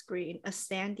forest green, a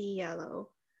sandy yellow.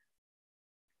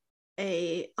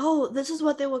 This is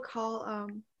what they would call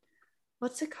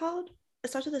what's it called? It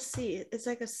starts with a C. It's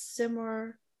like a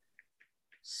simmer.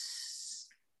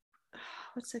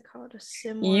 What's it called? A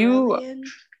Silmarillion? You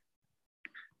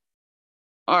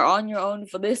are on your own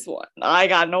for this one. I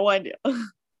got no idea.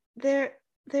 There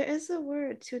is a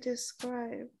word to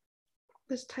describe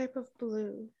this type of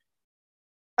blue.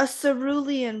 A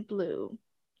cerulean blue.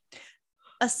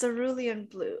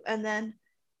 And then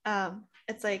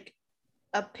it's like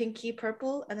a pinky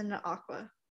purple and then an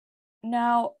aqua.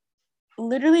 Now,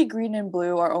 literally green and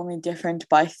blue are only different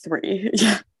by 3.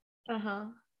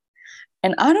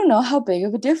 And I don't know how big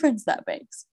of a difference that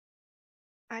makes.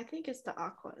 I think it's the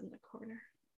aqua in the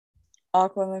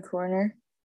corner.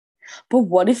 But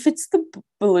what if it's the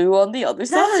blue on the other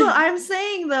side? That's what I'm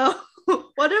saying though.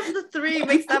 What if the 3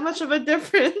 makes that much of a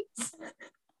difference?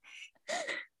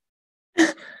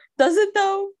 Does it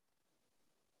though?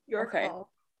 Your call.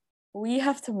 We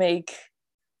have to make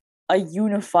a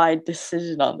unified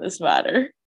decision on this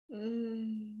matter.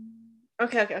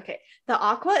 Okay. The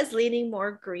aqua is leaning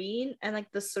more green, and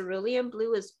like the cerulean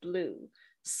blue is blue.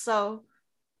 So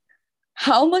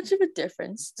How much of a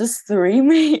difference does 3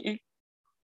 make?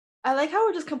 I like how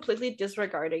we're just completely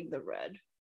disregarding the red.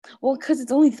 Well, because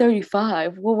it's only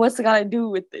 35. Well, what's it got to do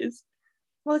with this?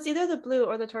 Well, it's either the blue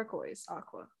or the turquoise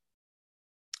aqua.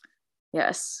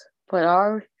 Yes,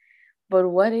 but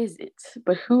what is it?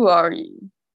 But who are you?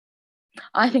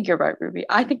 I think you're right, Ruby.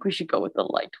 I think we should go with the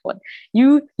light one.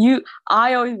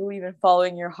 I always believe in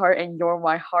following your heart, and you're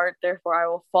my heart. Therefore, I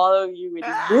will follow you with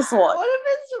this one. What if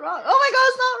it's wrong? Oh my god,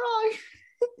 it's not wrong.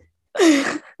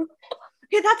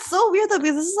 Okay, that's so weird though,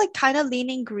 because this is like kind of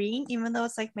leaning green, even though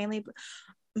it's like mainly blue.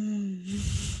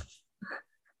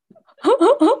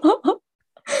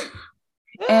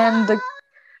 And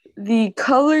the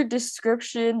color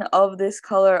description of this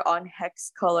color on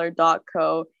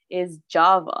hexcolor.co is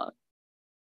Java.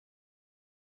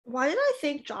 Why did I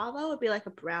think Java would be like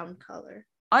a brown color?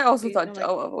 I also thought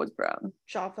Java was brown.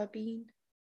 Java bean.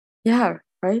 Yeah,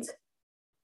 right?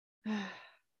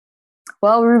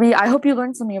 Well, Ruby, I hope you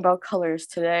learned something about colors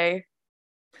today.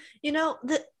 You know,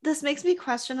 this makes me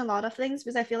question a lot of things,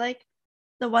 because I feel like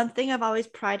the one thing I've always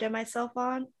prided myself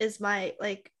on is my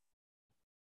like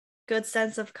good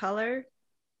sense of color.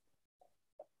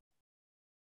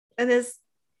 And this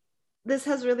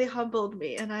has really humbled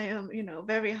me, and I am,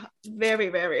 very, very,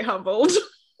 very humbled.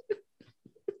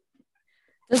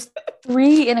 Does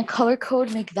 3 in a color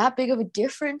code make that big of a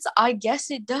difference? I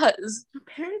guess it does.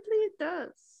 Apparently it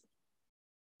does.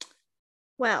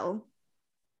 Well,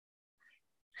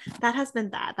 that has been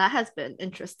that. That has been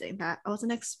interesting. That was an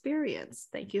experience.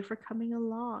 Thank you for coming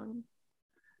along.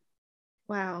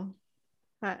 Wow.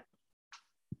 But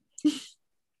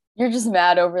You're just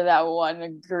mad over that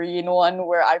one green one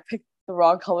where I picked the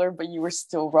wrong color, but you were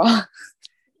still wrong.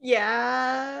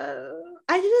 yeah,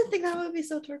 I didn't think that would be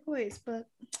so turquoise, but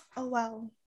oh well.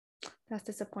 That's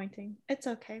disappointing. It's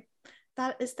okay.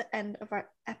 That is the end of our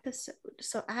episode.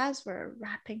 So as we're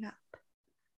wrapping up,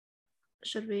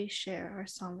 should we share our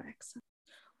song Rex?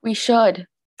 We should.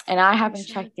 And I haven't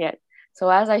checked yet. So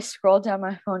as I scroll down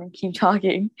my phone and keep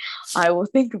talking, I will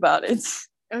think about it.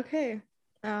 Okay.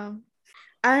 I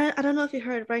don't know if you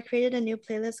heard, but I created a new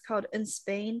playlist called In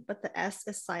Spain, but the S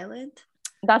is silent.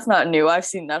 That's not new. I've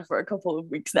seen that for a couple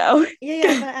of weeks now.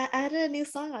 Yeah, but I added a new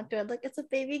song onto it. Look, it's a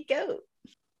baby goat.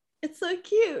 It's so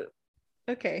cute.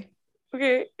 Okay.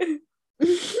 What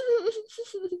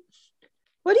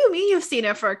do you mean you've seen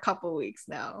it for a couple weeks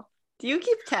now? Do you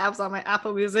keep tabs on my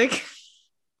Apple Music?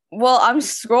 Well, I'm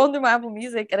scrolling through my Apple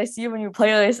Music and I see a new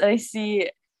playlist and I see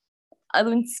I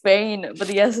live in Spain, but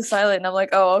the S is silent, and I'm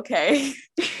like, oh, okay.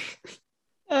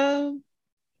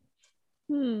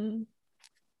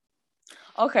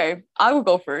 Okay, I will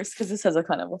go first because this has a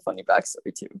kind of a funny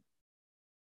backstory too.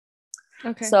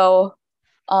 Okay. So,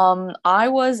 I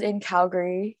was in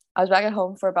Calgary. I was back at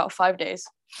home for about 5 days.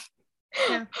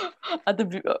 Yeah. At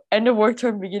the end of work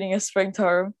term, beginning of spring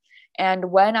term.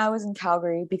 And when I was in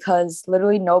Calgary, because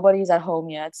literally nobody's at home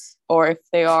yet, or if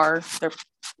they are, they're,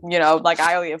 like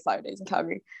I only have 5 days in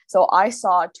Calgary. So I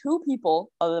saw 2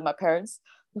 people other than my parents.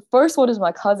 The first one is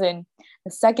my cousin.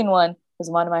 The second one was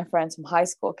one of my friends from high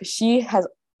school, because she has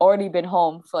already been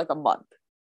home for like a month.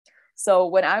 So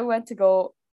when I went to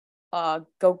go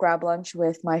grab lunch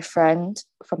with my friend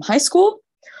from high school,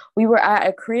 we were at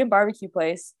a Korean barbecue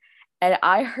place, and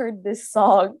I heard this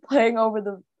song playing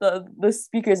over the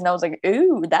speakers, and I was like,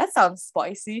 ooh, that sounds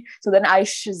spicy. So then I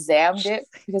Shazammed it,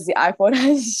 because the iPhone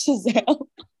has Shazam.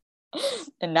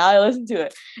 And now I listen to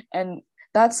it. And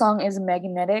that song is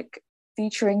Magnetic,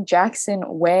 featuring Jackson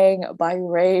Wang by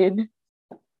Rain.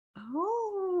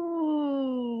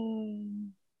 Oh.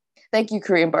 Thank you,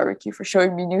 Korean barbecue, for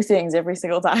showing me new things every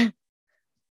single time.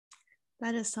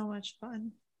 That is so much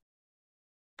fun.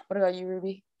 What about you,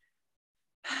 Ruby?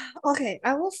 Okay,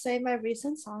 I will say my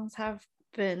recent songs have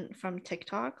been from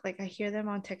TikTok. Like I hear them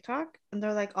on TikTok, and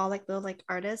they're like all like little like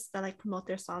artists that like promote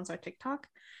their songs on TikTok.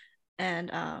 And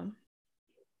I'm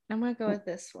gonna go with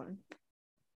this one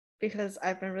because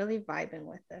I've been really vibing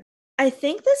with it. I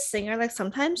think this singer, like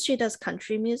sometimes she does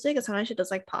country music and sometimes she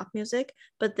does like pop music,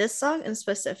 but this song in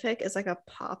specific is like a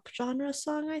pop genre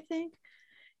song, I think.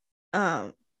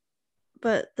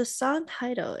 But the song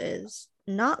title is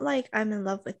Not Like I'm in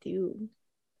Love with You.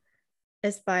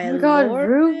 It's by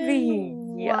Ruby.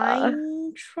 Yeah.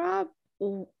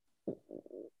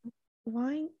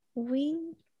 Wine.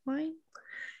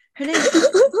 Her name.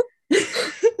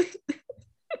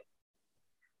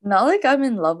 Not like I'm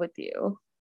in love with you.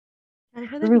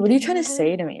 Ruby, what are you trying to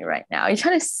say to me right now? Are you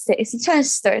trying to say? Is he trying to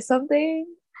start something?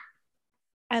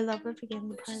 I love the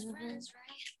beginning part of it.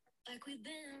 Like we've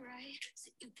been right,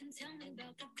 so you can tell me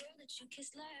about the girl that you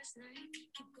kissed last night.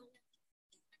 Keep going,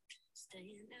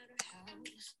 staying at her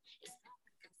house. It's not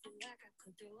like I feel like I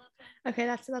could throw up. Okay,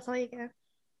 that's all you get.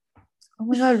 Oh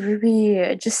my god,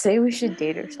 Ruby, just say we should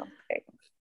date or something.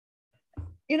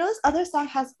 You know, this other song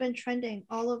has been trending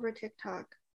all over TikTok.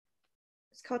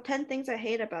 It's called 10 Things I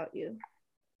Hate About You.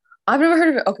 I've never heard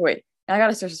of it. Okay, wait. I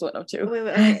gotta search this one up too. Wait,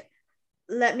 okay.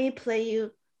 Let me play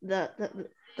you the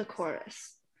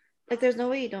chorus. Like, there's no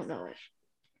way you don't know it.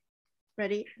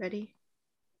 Ready?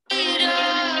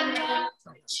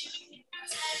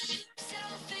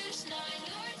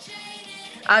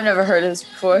 I've never heard of this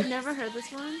before. You've never heard this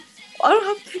one? I don't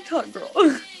have TikTok, girl.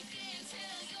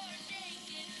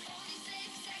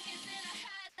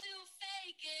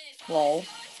 Lol.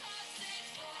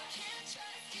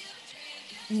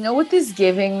 You know what this is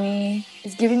giving me?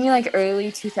 It's giving me like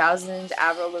early 2000s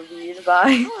Avril Lavigne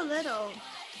vibe. Oh, a little.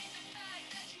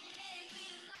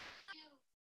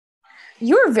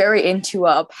 You're very into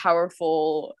a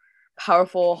powerful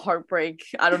heartbreak.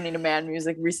 I don't need a man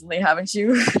music recently, haven't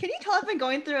you? Can you tell I've been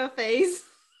going through a phase?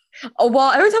 Oh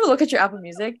well, every time I look at your Apple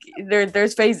Music,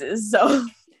 there's phases. So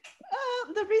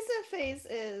the recent phase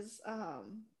is I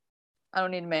don't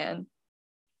need a man.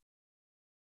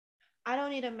 I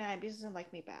don't need a man because he doesn't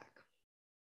like me back.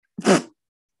 Oh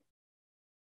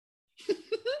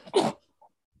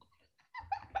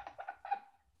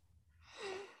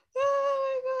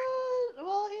my god.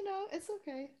 Well, you know, it's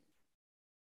okay.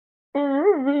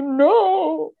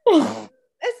 No.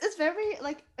 It's very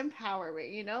like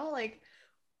empowering, you know? Like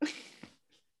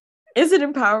is it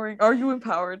empowering? Are you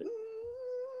empowered?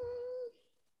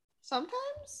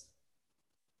 Sometimes.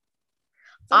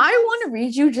 I want to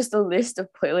read you just a list of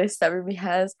playlists that Ruby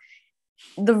has.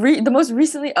 The most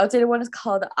recently updated one is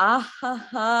called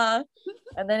Ahaha,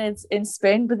 and then it's in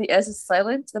Spain, but the S is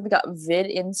silent. Then we got Vid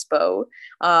Inspo.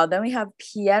 Then we have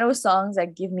piano songs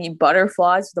that give me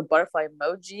butterflies with a butterfly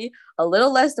emoji. A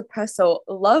little less depresso.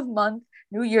 Love Month.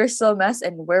 New Year Still a Mess,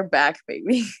 and We're Back,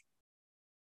 baby.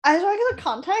 I just want to get the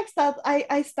context that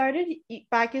I started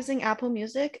back using Apple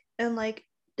Music in like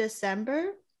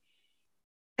December.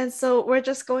 And so we're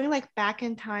just going like back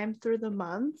in time through the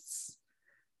months.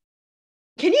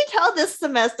 Can you tell this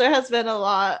semester has been a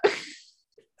lot?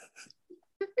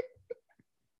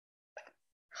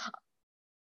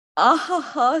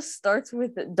 Ahaha starts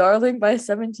with Darling by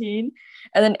 17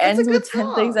 and then ends with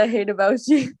 10 Things I Hate About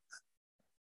You.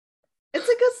 It's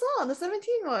a good song, the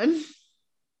 17 one.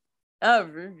 Oh,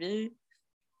 Ruby.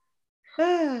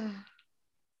 Well,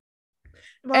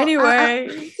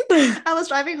 anyway. I was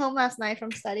driving home last night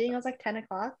from studying. It was like 10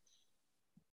 o'clock.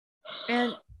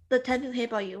 And the 10 Things I Hate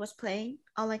About You was playing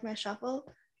on like my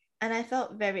shuffle. And I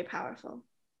felt very powerful.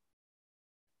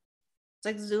 It's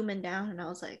like zooming down. And I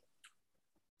was like,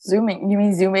 zooming? You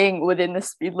mean zooming within the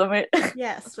speed limit?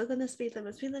 Yes, within the speed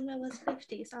limit. Speed limit was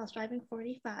 50, so I was driving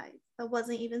 45. I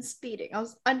wasn't even speeding. I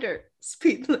was under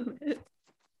speed limit.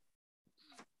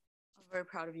 I'm very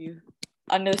proud of you.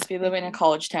 Under the speed limit in a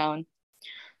college town.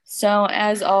 So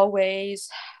as always,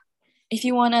 if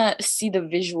you want to see the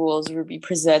visuals Ruby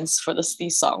presents for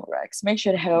these song recs, make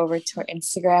sure to head over to our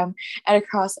Instagram at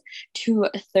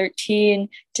across213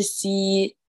 to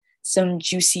see some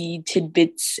juicy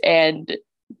tidbits and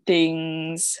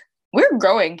things. We're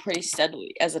growing pretty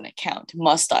steadily as an account,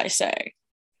 must I say.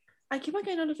 I keep on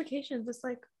getting notifications. It's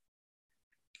like,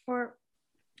 or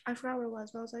I forgot what it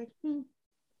was, but I was like,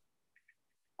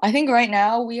 I think right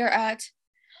now we are at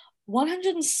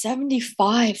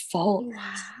 175 followers.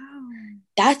 Wow.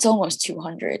 That's almost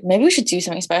 200. Maybe we should do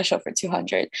something special for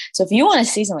 200. So if you want to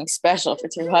see something special for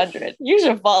 200, you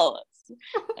should follow us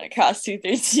at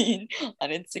Across213 on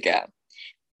Instagram.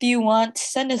 If you want,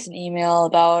 send us an email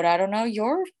about, I don't know,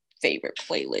 your favorite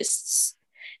playlists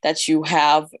that you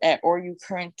have or you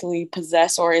currently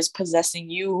possess or is possessing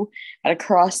you at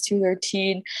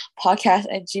Across213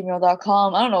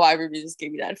 podcast@gmail.com. I don't know why Ruby just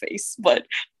gave me that face, but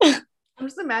I'm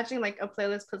just imagining like a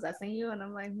playlist possessing you, and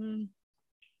I'm like,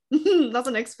 that's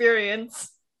an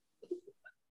experience.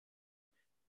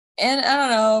 And I don't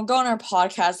know, go on our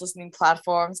podcast listening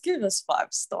platforms, give us 5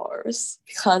 stars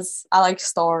because I like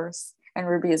stars and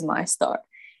Ruby is my star.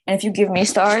 And if you give me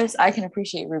stars, I can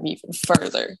appreciate Ruby even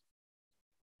further.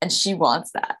 And she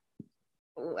wants that.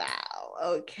 Wow.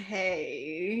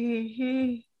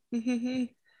 Okay.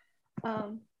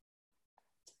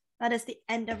 That is the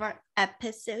end of our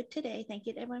episode today. Thank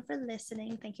you to everyone for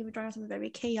listening. Thank you for joining us on a very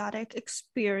chaotic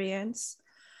experience,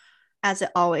 as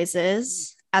it always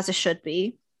is, as it should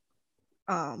be.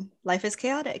 Life is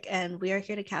chaotic, and we are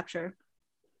here to capture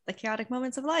the chaotic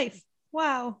moments of life.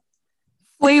 Wow.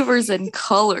 Flavors and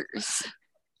colors.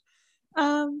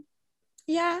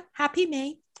 Yeah, happy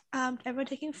May. Everyone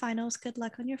taking finals, good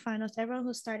luck on your finals. Everyone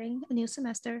who's starting a new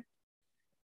semester,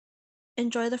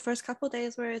 enjoy the first couple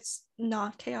days where it's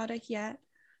not chaotic yet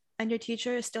and your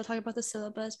teacher is still talking about the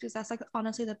syllabus, because that's like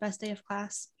honestly the best day of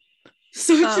class.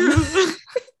 So true.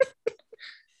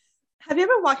 Have you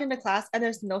ever walked into class and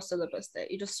there's no syllabus there?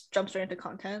 You just jump straight into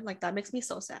content? Like, that makes me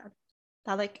so sad.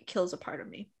 That like kills a part of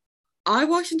me. I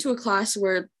walked into a class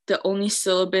where the only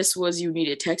syllabus was you need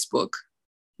a textbook.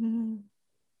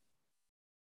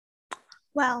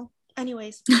 Well,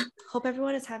 anyways, hope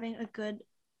everyone is having a good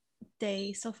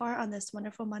day so far on this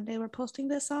wonderful Monday we're posting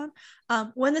this on.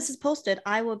 When this is posted,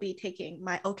 I will be taking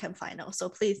my OChem final, so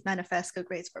please manifest good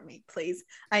grades for me, please.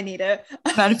 I need it.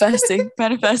 Manifesting.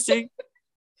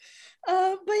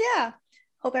 But yeah,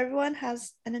 hope everyone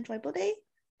has an enjoyable day.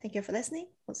 Thank you for listening.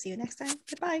 We'll see you next time.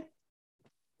 Goodbye.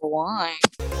 Why?